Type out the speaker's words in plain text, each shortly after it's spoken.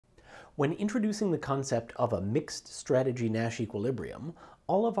When introducing the concept of a mixed strategy Nash equilibrium,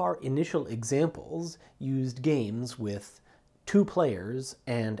 all of our initial examples used games with 2 players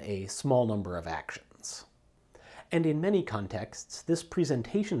and a small number of actions. And in many contexts, this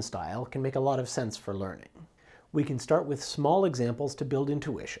presentation style can make a lot of sense for learning. We can start with small examples to build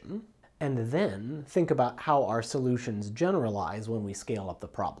intuition, and then think about how our solutions generalize when we scale up the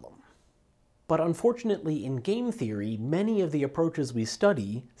problem. But unfortunately, in game theory, many of the approaches we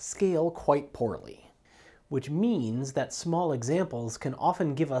study scale quite poorly, which means that small examples can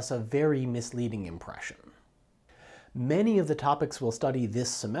often give us a very misleading impression. Many of the topics we'll study this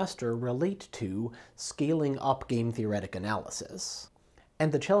semester relate to scaling up game theoretic analysis,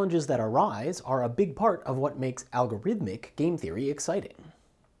 and the challenges that arise are a big part of what makes algorithmic game theory exciting.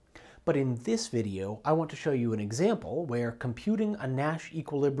 But in this video, I want to show you an example where computing a Nash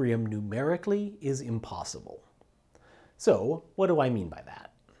equilibrium numerically is impossible. So, what do I mean by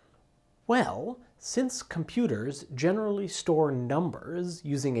that? Well, since computers generally store numbers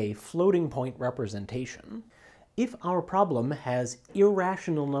using a floating point representation, if our problem has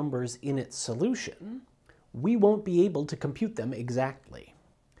irrational numbers in its solution, we won't be able to compute them exactly.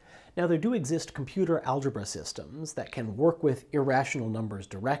 Now, there do exist computer algebra systems that can work with irrational numbers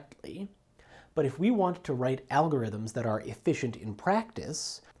directly, but if we want to write algorithms that are efficient in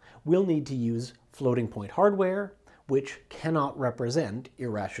practice, we'll need to use floating point hardware, which cannot represent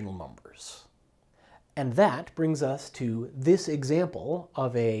irrational numbers. And that brings us to this example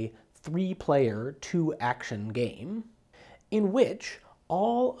of a 3-player, 2-action game, in which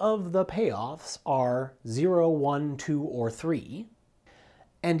all of the payoffs are 0, 1, 2, or 3,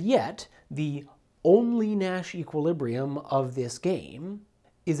 and yet the only Nash equilibrium of this game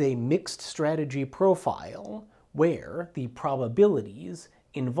is a mixed strategy profile where the probabilities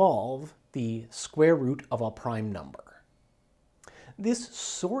involve the square root of a prime number. This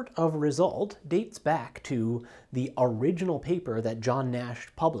sort of result dates back to the original paper that John Nash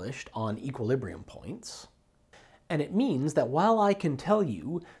published on equilibrium points, and it means that while I can tell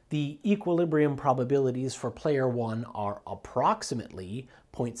you the equilibrium probabilities for player 1 are approximately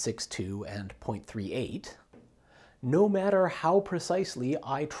 0.62 and 0.38, no matter how precisely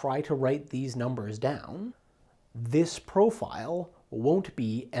I try to write these numbers down, this profile won't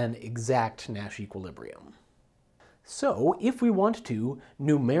be an exact Nash equilibrium. So, if we want to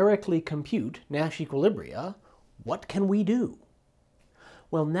numerically compute Nash equilibria, what can we do?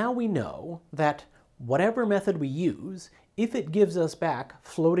 Well, now we know that whatever method we use, if it gives us back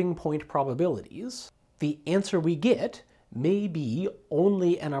floating point probabilities, the answer we get may be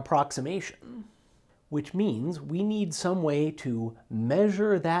only an approximation, which means we need some way to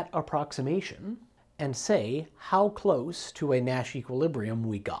measure that approximation and say how close to a Nash equilibrium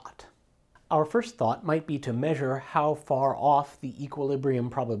we got. Our first thought might be to measure how far off the equilibrium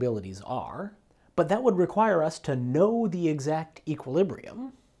probabilities are, but that would require us to know the exact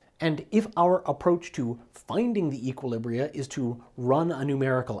equilibrium, and if our approach to finding the equilibria is to run a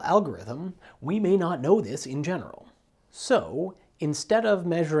numerical algorithm, we may not know this in general. So, instead of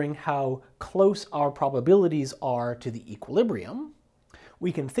measuring how close our probabilities are to the equilibrium,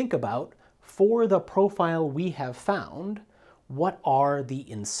 we can think about, for the profile we have found, what are the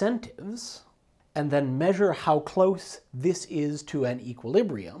incentives, and then measure how close this is to an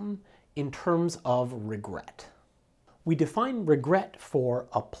equilibrium in terms of regret. We define regret for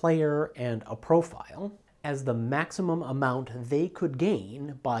a player and a profile as the maximum amount they could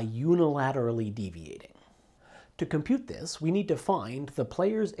gain by unilaterally deviating. To compute this, we need to find the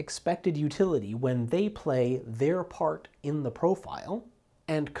player's expected utility when they play their part in the profile,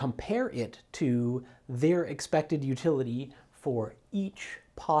 and compare it to their expected utility for each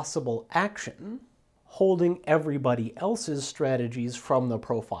possible action, holding everybody else's strategies from the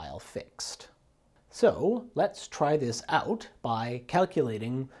profile fixed. So let's try this out by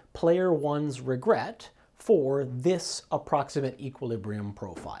calculating player 1's regret for this approximate equilibrium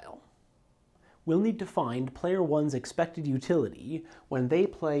profile. We'll need to find player 1's expected utility when they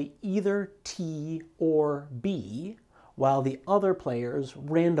play either T or B, while the other players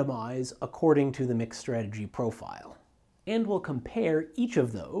randomize according to the mixed strategy profile. And we'll compare each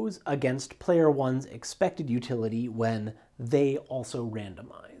of those against player 1's expected utility when they also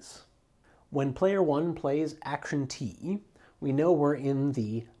randomize. When player 1 plays action T, we know we're in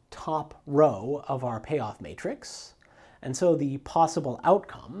the top row of our payoff matrix, and so the possible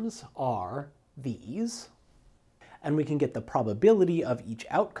outcomes are these, and we can get the probability of each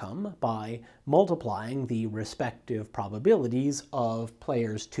outcome by multiplying the respective probabilities of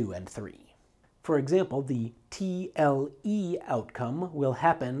players 2 and 3. For example, the TLE outcome will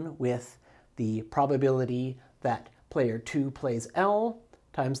happen with the probability that player 2 plays L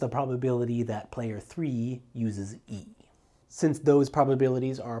times the probability that player 3 uses E. Since those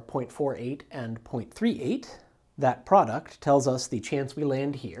probabilities are 0.48 and 0.38, that product tells us the chance we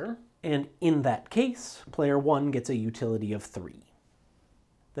land here, and in that case, player 1 gets a utility of 3.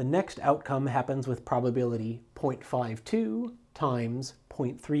 The next outcome happens with probability 0.52 times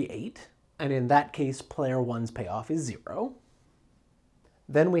 0.38, and in that case, player 1's payoff is 0.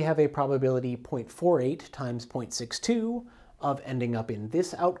 Then we have a probability 0.48 times 0.62 of ending up in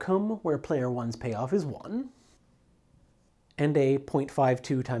this outcome, where player 1's payoff is 1. And a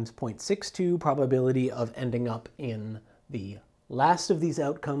 0.52 times 0.62 probability of ending up in the last of these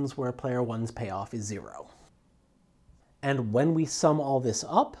outcomes, where player 1's payoff is 0. And when we sum all this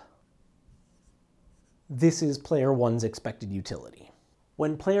up, this is player 1's expected utility.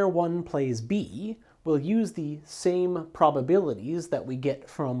 When player 1 plays B, we'll use the same probabilities that we get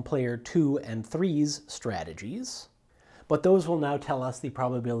from player 2 and 3's strategies, but those will now tell us the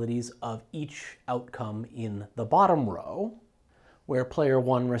probabilities of each outcome in the bottom row, where player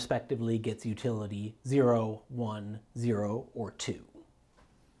 1 respectively gets utility 0, 1, 0, or 2.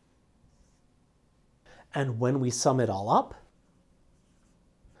 And when we sum it all up,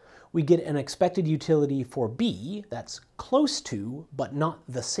 we get an expected utility for B that's close to, but not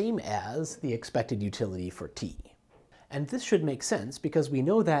the same as, the expected utility for T. And this should make sense because we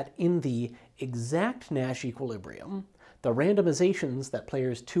know that in the exact Nash equilibrium, the randomizations that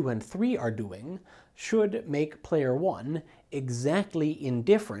players 2 and 3 are doing should make player 1 exactly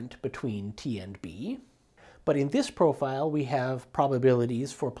indifferent between T and B. But in this profile, we have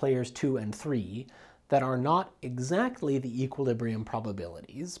probabilities for players 2 and 3 that are not exactly the equilibrium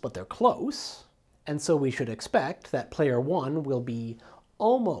probabilities, but they're close. And so we should expect that player 1 will be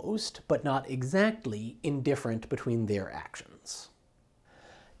almost, but not exactly, indifferent between their actions.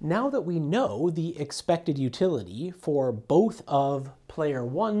 Now that we know the expected utility for both of player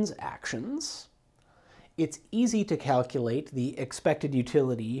 1's actions, it's easy to calculate the expected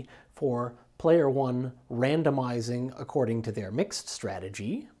utility for player 1 randomizing according to their mixed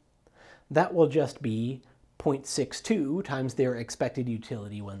strategy. That will just be 0.62 times their expected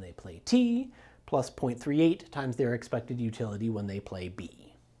utility when they play T, plus 0.38 times their expected utility when they play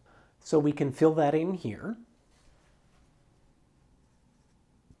B. So we can fill that in here.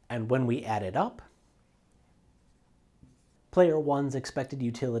 And when we add it up, player 1's expected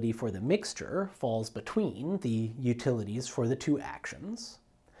utility for the mixture falls between the utilities for the two actions.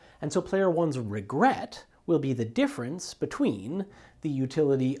 And so player 1's regret will be the difference between the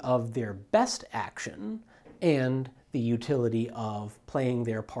utility of their best action and the utility of playing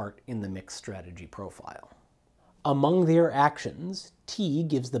their part in the mixed strategy profile. Among their actions, T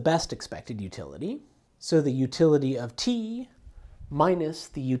gives the best expected utility, so the utility of T minus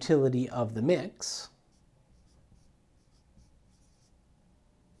the utility of the mix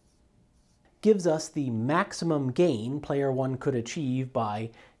gives us the maximum gain player 1 could achieve by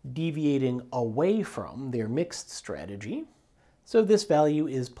deviating away from their mixed strategy. So this value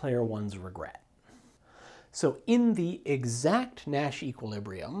is player 1's regret. So in the exact Nash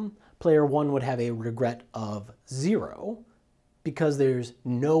equilibrium, player 1 would have a regret of 0 because there's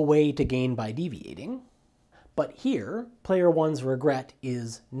no way to gain by deviating. But here, player 1's regret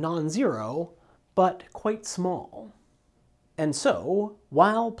is non-zero, but quite small. And so,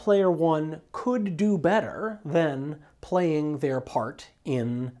 while player 1 could do better than playing their part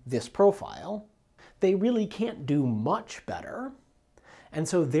in this profile, they really can't do much better. And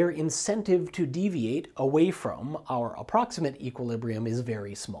so their incentive to deviate away from our approximate equilibrium is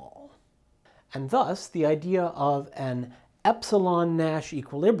very small. And thus, the idea of an epsilon Nash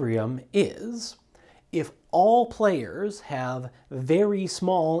equilibrium is, if all players have very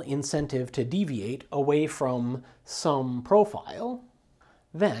small incentive to deviate away from some profile,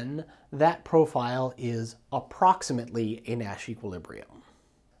 then that profile is approximately a Nash equilibrium.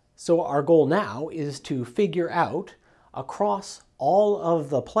 So our goal now is to figure out, across all of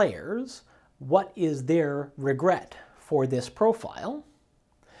the players, what is their regret for this profile.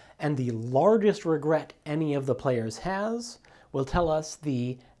 And the largest regret any of the players has will tell us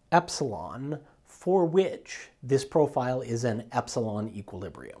the epsilon for which this profile is an epsilon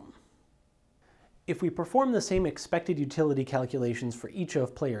equilibrium. If we perform the same expected utility calculations for each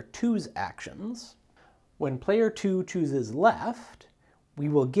of player 2's actions, when player 2 chooses left, we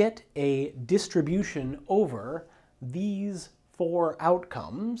will get a distribution over these 4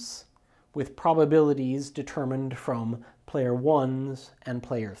 outcomes with probabilities determined from player 1's and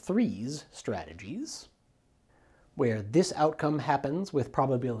player 3's strategies, where this outcome happens with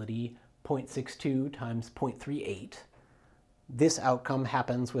probability 0.62 times 0.38. This outcome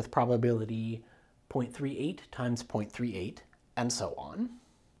happens with probability 0.38 times 0.38, and so on.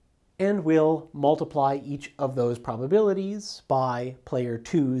 And we'll multiply each of those probabilities by player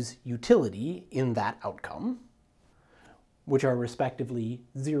 2's utility in that outcome, which are respectively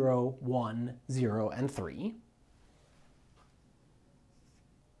 0, 1, 0, and 3.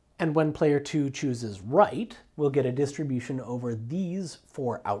 And when player 2 chooses right, we'll get a distribution over these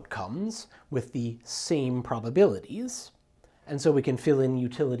 4 outcomes with the same probabilities. And so we can fill in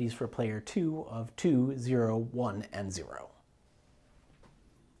utilities for player 2 of 2, 0, 1, and 0.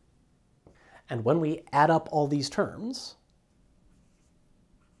 And when we add up all these terms,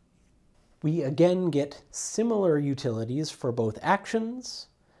 we again get similar utilities for both actions,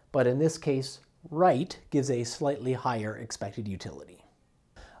 but in this case, right gives a slightly higher expected utility.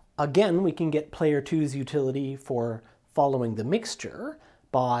 Again, we can get player 2's utility for following the mixture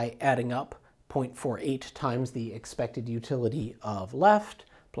by adding up 0.48 times the expected utility of left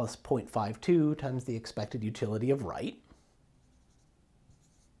plus 0.52 times the expected utility of right.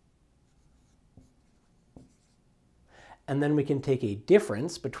 And then we can take a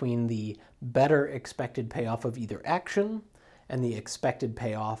difference between the better expected payoff of either action and the expected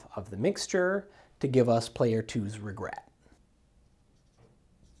payoff of the mixture to give us player 2's regret.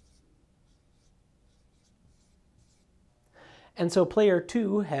 And so player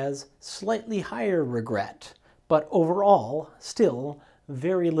 2 has slightly higher regret, but overall still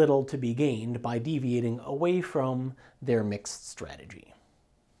very little to be gained by deviating away from their mixed strategy.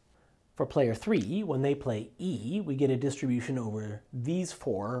 For player 3, when they play E, we get a distribution over these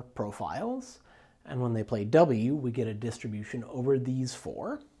 4 profiles, and when they play W, we get a distribution over these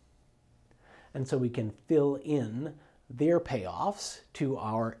 4. And so we can fill in their payoffs to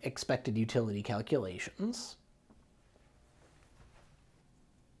our expected utility calculations.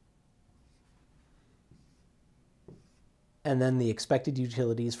 And then the expected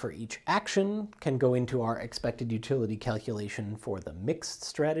utilities for each action can go into our expected utility calculation for the mixed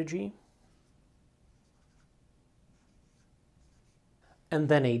strategy. And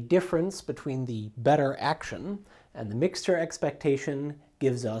then a difference between the better action and the mixture expectation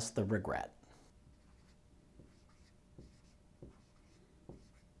gives us the regret.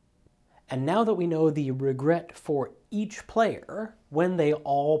 And now that we know the regret for each player when they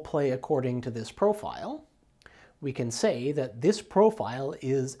all play according to this profile, we can say that this profile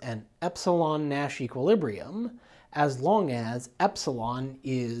is an epsilon Nash equilibrium as long as epsilon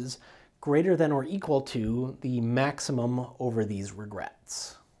is greater than or equal to the maximum over these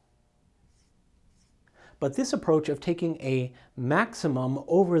regrets. But this approach of taking a maximum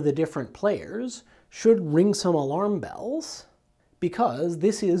over the different players should ring some alarm bells, because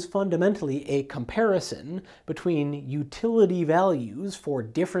this is fundamentally a comparison between utility values for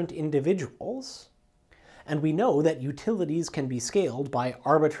different individuals, and we know that utilities can be scaled by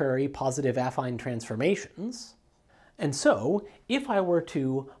arbitrary positive affine transformations. And so, if I were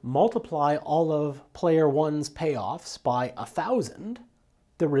to multiply all of player 1's payoffs by 1,000,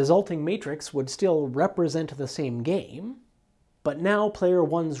 the resulting matrix would still represent the same game, but now player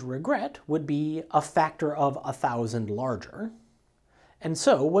 1's regret would be a factor of 1,000 larger. And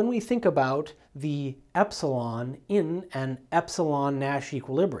so, when we think about the epsilon in an epsilon Nash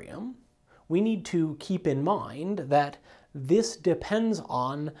equilibrium, we need to keep in mind that this depends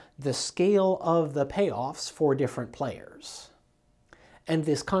on the scale of the payoffs for different players. And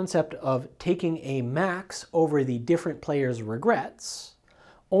this concept of taking a max over the different players' regrets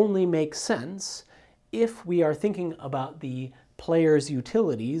only makes sense if we are thinking about the players'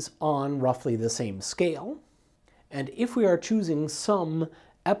 utilities on roughly the same scale. And if we are choosing some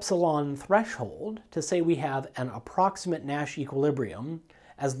epsilon threshold to say we have an approximate Nash equilibrium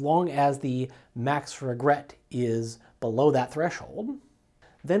as long as the max regret is below that threshold,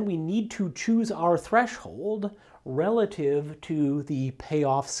 then we need to choose our threshold relative to the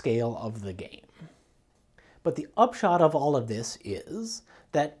payoff scale of the game. But the upshot of all of this is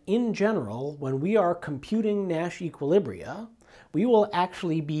that in general, when we are computing Nash equilibria, we will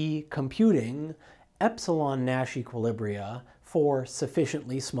actually be computing epsilon Nash equilibria for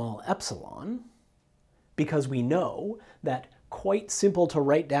sufficiently small epsilon, because we know that quite simple to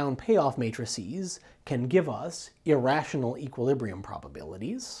write down payoff matrices can give us irrational equilibrium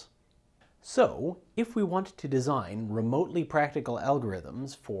probabilities. So, if we want to design remotely practical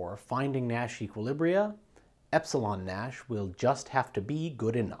algorithms for finding Nash equilibria, epsilon Nash will just have to be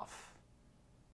good enough.